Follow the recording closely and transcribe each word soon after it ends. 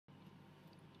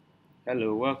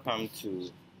Hello, welcome to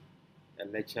a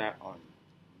lecture on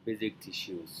basic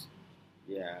tissues.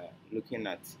 We are looking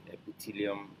at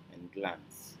epithelium and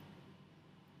glands.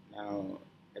 Now,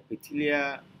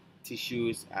 epithelial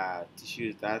tissues are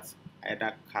tissues that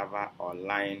either cover or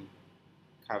line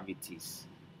cavities.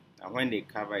 And when they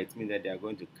cover, it means that they are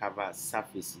going to cover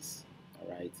surfaces,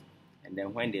 all right? And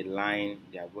then when they line,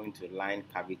 they are going to line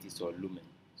cavities or lumen.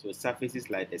 So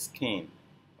surfaces like the skin,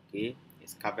 okay,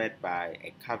 is covered by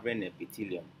a covering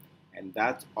epithelium, and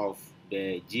that of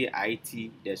the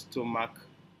GIT, the stomach,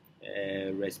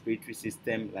 respiratory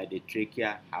system, like the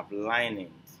trachea, have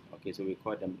linings. Okay, so we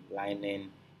call them lining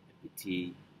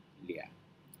epithelia.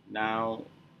 Now,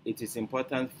 it is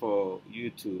important for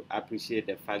you to appreciate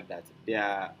the fact that there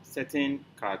are certain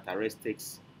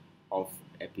characteristics of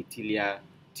epithelial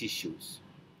tissues.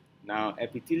 Now,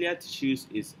 epithelial tissues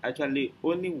is actually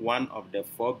only one of the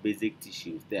four basic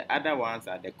tissues. The other ones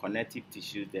are the connective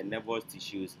tissues, the nervous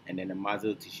tissues, and then the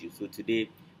muscle tissues. So today,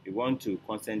 we want to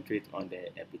concentrate on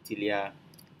the epithelial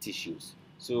tissues.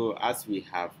 So as we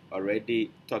have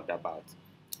already talked about,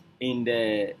 in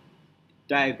the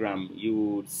diagram, you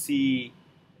would see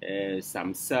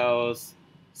some cells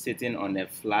sitting on a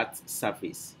flat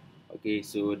surface. Okay,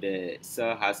 so the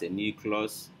cell has a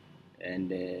nucleus, and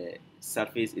the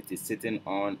surface it is sitting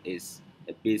on is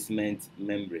a basement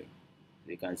membrane.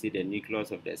 You can see the nucleus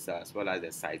of the cell as well as the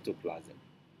cytoplasm.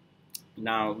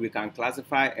 Now, we can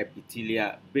classify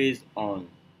epithelia based on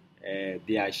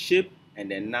their shape and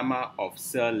the number of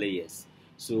cell layers.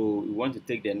 So we want to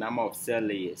take the number of cell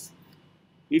layers.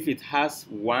 If it has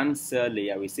one cell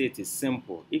layer, we say it is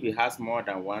simple. If it has more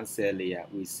than one cell layer,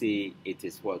 we say it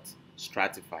is what?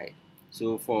 Stratified.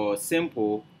 So for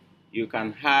simple, you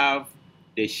can have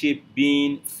the shape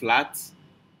being flat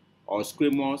or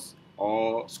squamous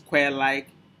or square-like,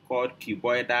 called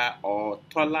cuboidal, or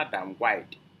taller than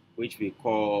wide, which we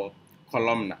call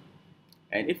columnar.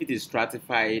 And if it is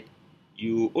stratified,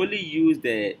 you only use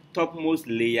the topmost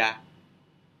layer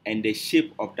and the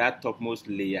shape of that topmost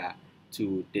layer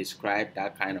to describe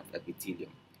that kind of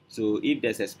epithelium. So if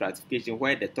there's a stratification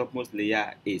where the topmost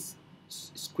layer is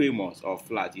squamous or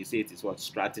flat, you say it is what?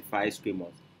 Stratified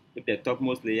squamous. If the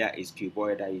topmost layer is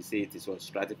cuboidal, you say it is what?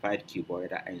 Stratified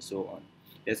cuboidal, and so on.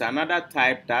 There's another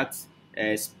type that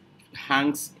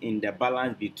hangs in the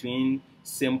balance between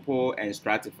simple and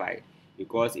stratified,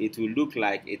 because it will look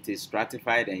like it is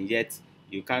stratified and yet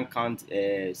you can't count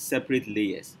separate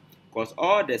layers, because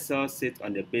all the cells sit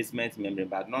on the basement membrane,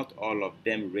 but not all of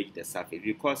them reach the surface.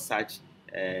 We call such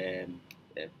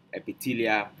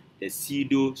epithelia the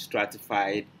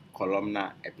pseudo-stratified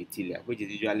columnar epithelia, which is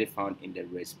usually found in the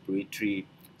respiratory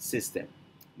system.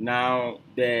 Now,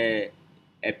 the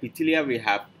epithelia we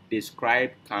have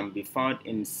described can be found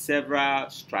in several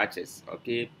structures,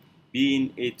 okay,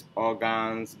 being it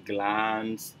organs,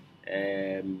 glands,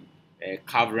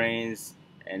 coverings,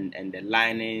 and the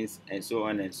linings, and so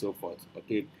on and so forth.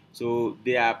 Okay, so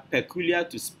they are peculiar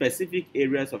to specific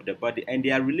areas of the body, and they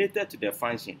are related to the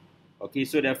function. Okay,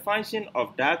 so the function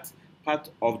of that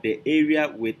part of the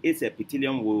area with its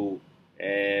epithelium will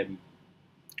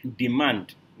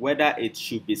demand whether it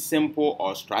should be simple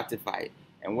or stratified,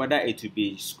 and whether it should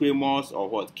be squamous or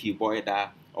what, cuboidal,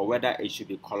 or whether it should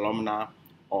be columnar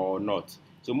or not.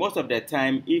 So most of the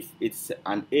time, if it's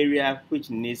an area which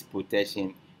needs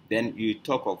protection, then you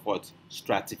talk of what?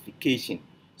 Stratification,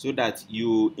 so that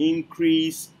you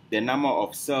increase the number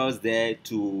of cells there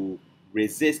to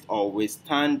resist or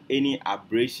withstand any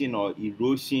abrasion or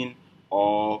erosion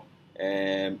or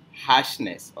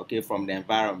harshness, okay, from the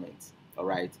environment. All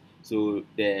right. So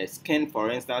the skin, for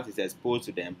instance, is exposed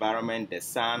to the environment, the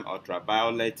sun,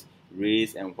 ultraviolet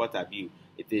rays, and what have you.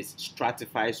 It is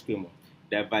stratified squamous.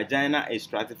 The vagina is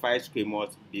stratified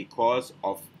squamous because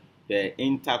of the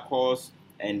intercourse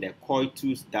and the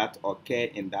coitus that occur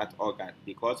in that organ.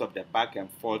 Because of the back and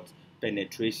forth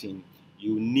penetration,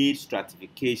 you need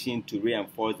stratification to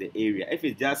reinforce the area. If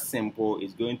it's just simple,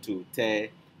 it's going to tear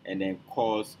and then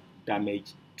cause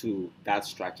damage to that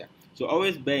structure. So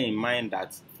always bear in mind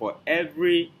that for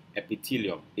every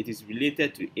epithelium, it is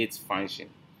related to its function.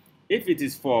 If it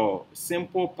is for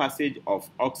simple passage of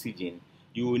oxygen,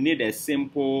 you will need a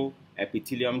simple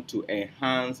epithelium to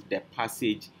enhance the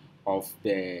passage of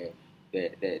the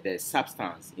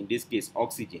substance, in this case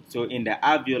oxygen. So in the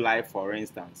alveoli, for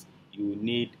instance, you will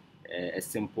need a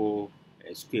simple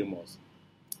squamous.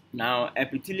 Now,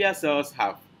 epithelial cells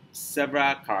have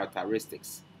several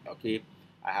characteristics. Okay,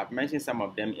 I have mentioned some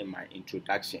of them in my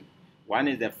introduction. One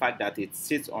is the fact that it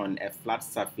sits on a flat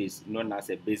surface known as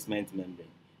a basement membrane.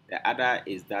 The other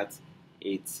is that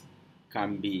it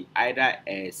can be either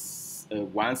a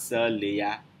one cell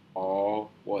layer or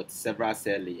what, several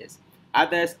cell layers.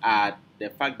 Others are the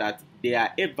fact that they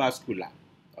are avascular.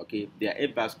 Okay, they are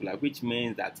avascular, which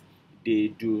means that they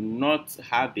do not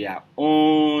have their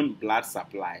own blood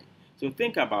supply. So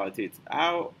think about it.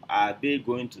 How are they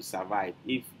going to survive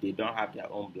if they don't have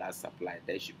their own blood supply?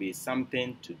 There should be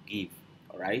something to give.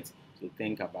 All right. So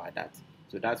think about that.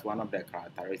 So that's one of the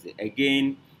characteristics.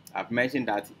 Again, I've mentioned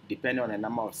that depending on the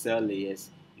number of cell layers,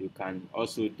 you can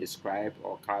also describe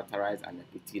or characterize an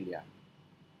epithelium.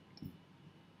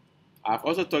 I've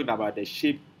also talked about the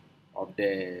shape of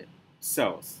the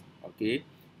cells, okay,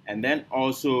 and then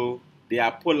also they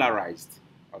are polarized,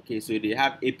 okay, so they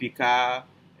have apical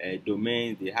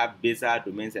domains, they have basal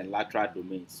domains and lateral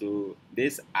domains. So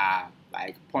these are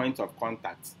like points of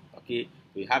contact, okay.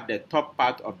 We have the top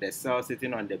part of the cell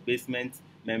sitting on the basement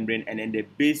membrane, and then the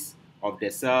base of the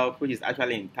cell, which is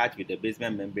actually in touch with the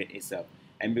basement membrane itself.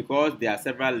 And because there are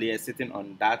several layers sitting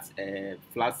on that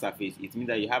flat surface, it means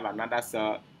that you have another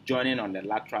cell joining on the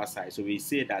lateral side. So we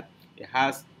say that it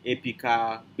has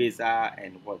apical, basal,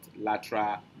 and what,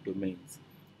 lateral domains.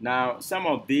 Now, some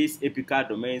of these apical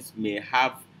domains may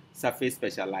have surface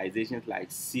specializations like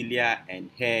cilia and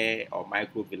hair or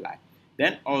microvilli.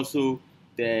 Then also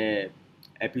the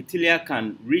epithelia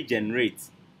can regenerate,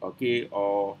 okay,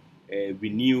 or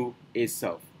renew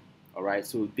itself. All right,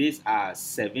 so these are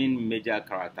 7 major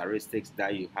characteristics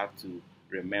that you have to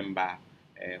remember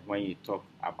when you talk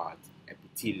about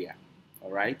epithelia.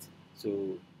 All right,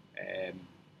 so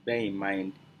bear in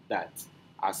mind that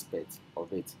aspect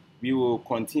of it. We will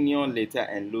continue later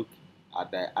and look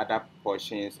at the other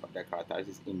portions of the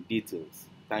characteristics in details.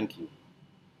 Thank you.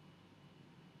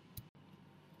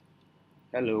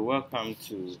 Hello, welcome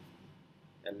to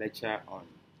a lecture on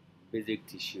basic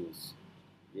tissues.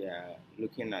 We are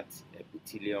looking at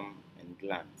epithelium and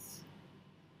glands.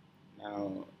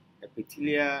 Now,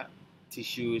 epithelial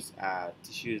tissues are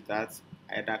tissues that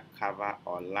either cover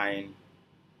or line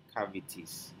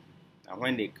cavities. And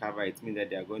when they cover, it means that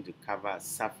they are going to cover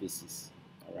surfaces,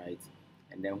 all right?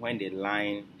 And then when they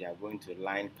line, they are going to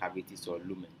line cavities or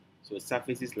lumen. So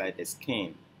surfaces like the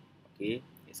skin, okay,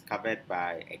 is covered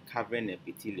by a covering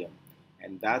epithelium,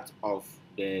 and that of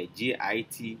the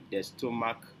GIT, the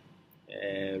stomach,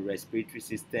 respiratory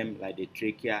system, like the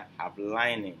trachea, have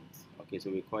linings. Okay, so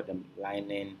we call them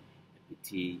lining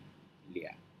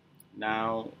epithelia.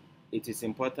 Now, it is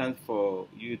important for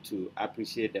you to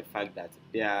appreciate the fact that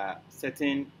there are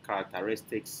certain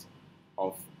characteristics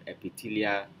of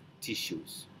epithelial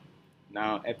tissues.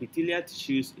 Now, epithelial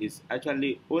tissues is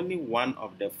actually only one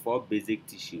of the 4 basic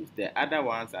tissues. The other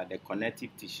ones are the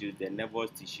connective tissues, the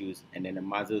nervous tissues, and then the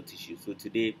muscle tissues. So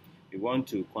today, we want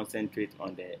to concentrate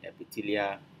on the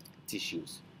epithelial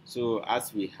tissues. So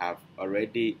as we have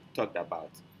already talked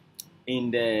about,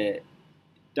 in the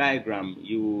diagram,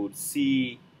 you would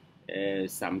see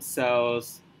some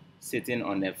cells sitting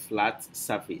on a flat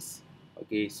surface.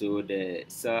 Okay, so the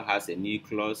cell has a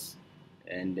nucleus,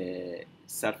 and the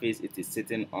surface it is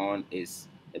sitting on is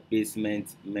a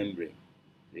basement membrane.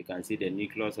 You can see the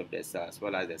nucleus of the cell as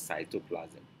well as the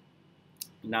cytoplasm.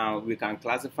 Now, we can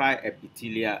classify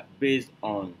epithelia based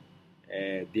on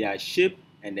their shape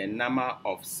and the number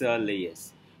of cell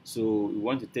layers. So we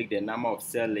want to take the number of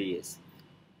cell layers.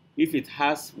 If it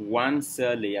has 1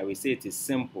 cell layer, we say it is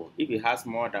simple. If it has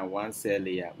more than 1 cell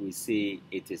layer, we say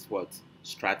it is what?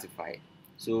 Stratified.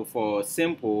 So for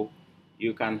simple,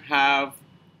 you can have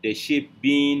the shape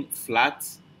being flat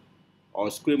or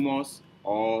squamous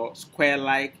or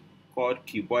square-like, called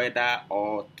cuboidal,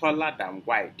 or taller than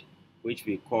wide, which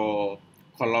we call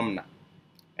columnar.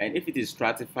 And if it is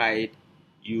stratified,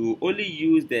 you only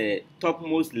use the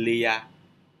topmost layer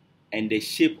and the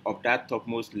shape of that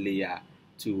topmost layer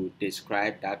to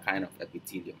describe that kind of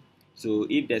epithelium. So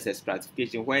if there's a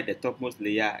stratification where the topmost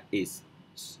layer is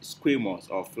squamous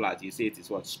or flat, you say it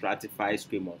is what? Stratified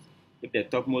squamous. If the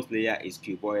topmost layer is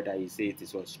cuboidal, you say it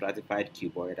is what? Stratified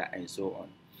cuboidal, and so on.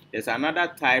 There's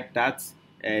another type that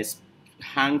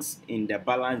hangs in the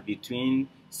balance between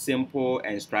simple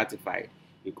and stratified,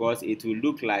 because it will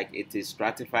look like it is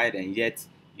stratified and yet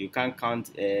you can't count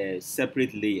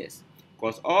separate layers,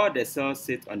 because all the cells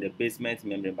sit on the basement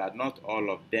membrane, but not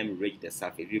all of them reach the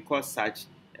surface. We call such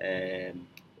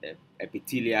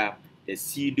epithelia the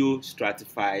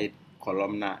pseudo-stratified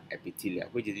columnar epithelia,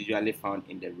 which is usually found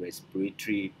in the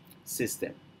respiratory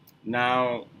system.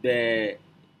 Now, the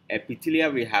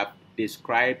epithelia we have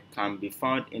described can be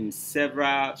found in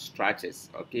several structures,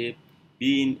 okay,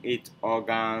 being it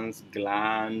organs,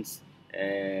 glands,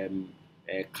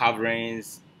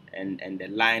 coverings, and the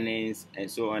linings, and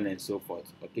so on and so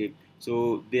forth. Okay,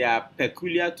 So they are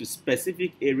peculiar to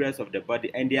specific areas of the body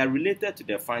and they are related to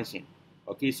the function.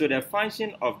 Okay, so the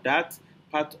function of that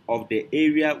part of the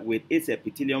area with its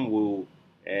epithelium will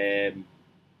um,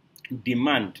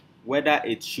 demand whether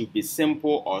it should be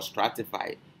simple or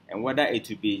stratified, and whether it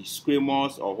should be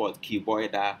squamous or what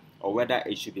cuboidal, or whether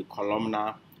it should be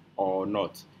columnar or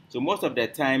not. So most of the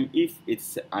time, if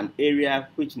it's an area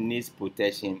which needs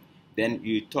protection, then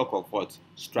you talk of what?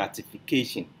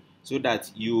 Stratification, so that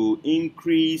you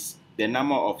increase the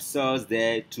number of cells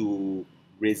there to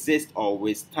resist or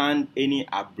withstand any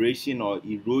abrasion or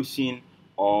erosion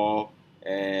or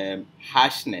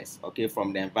harshness, okay,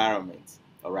 from the environment.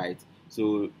 All right.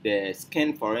 So the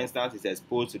skin, for instance, is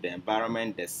exposed to the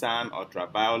environment, the sun,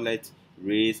 ultraviolet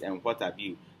rays, and what have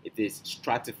you. It is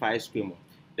stratified squamous.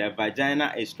 The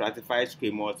vagina is stratified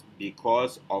squamous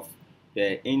because of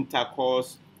the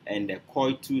intercourse and the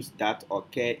coitus that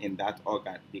occur in that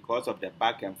organ. Because of the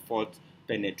back and forth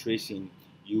penetration,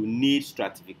 you need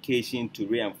stratification to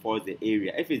reinforce the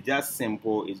area. If it's just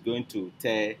simple, it's going to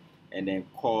tear and then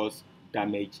cause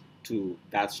damage to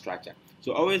that structure.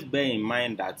 So always bear in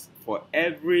mind that for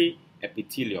every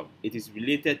epithelium, it is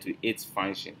related to its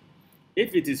function.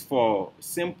 If it is for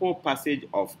simple passage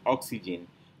of oxygen,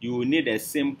 you will need a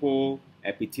simple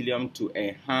epithelium to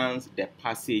enhance the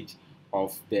passage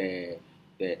of the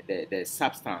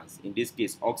substance, in this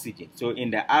case oxygen. So in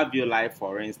the alveoli,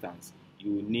 for instance,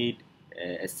 you will need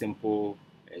a simple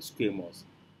squamous.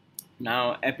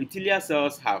 Now, epithelial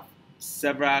cells have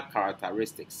several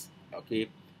characteristics. Okay,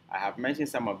 I have mentioned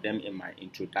some of them in my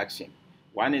introduction.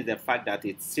 One is the fact that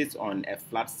it sits on a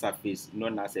flat surface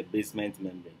known as a basement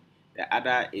membrane. The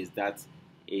other is that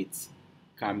it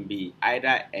can be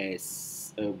either a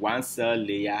one cell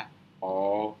layer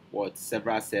or what,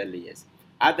 several cell layers.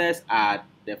 Others are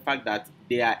the fact that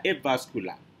they are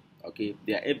avascular. Okay,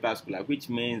 they are avascular, which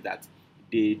means that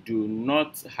they do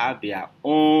not have their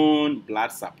own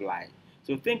blood supply.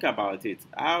 So think about it.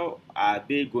 How are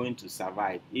they going to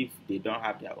survive if they don't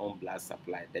have their own blood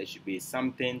supply? There should be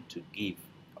something to give.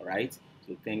 All right.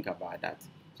 So think about that.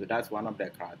 So that's one of the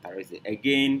characteristics.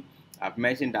 Again, I've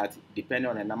mentioned that depending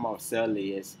on the number of cell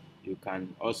layers, you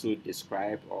can also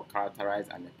describe or characterize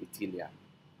an epithelium.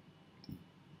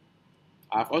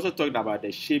 I've also talked about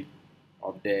the shape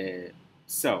of the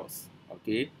cells,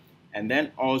 okay, and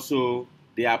then also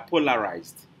they are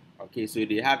polarized, okay, so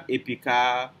they have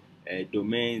apical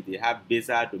domains, they have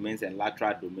basal domains and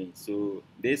lateral domains. So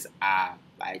these are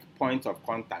like points of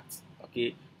contact,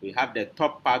 okay. We have the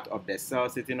top part of the cell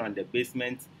sitting on the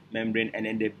basement membrane, and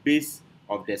then the base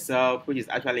of the cell, which is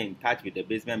actually in touch with the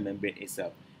basement membrane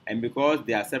itself. And because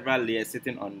there are several layers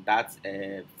sitting on that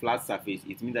flat surface,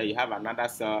 it means that you have another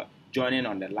cell joining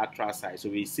on the lateral side. So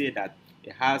we say that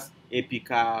it has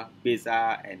apical,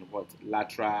 basal, and what,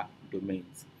 lateral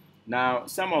domains. Now,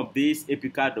 some of these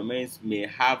apical domains may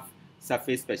have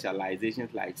surface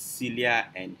specializations like cilia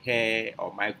and hair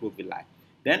or microvilli.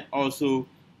 Then also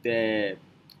the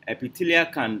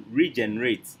epithelia can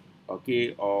regenerate,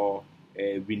 okay, or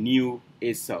renew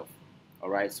itself. All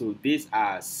right, so these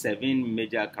are 7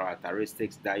 major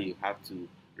characteristics that you have to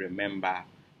remember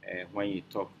when you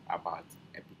talk about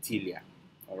epithelia.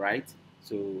 All right,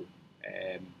 so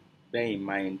bear in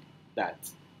mind that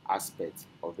aspect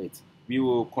of it. We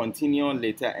will continue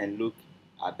later and look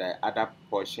at the other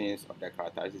portions of the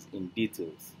characteristics in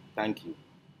details. Thank you.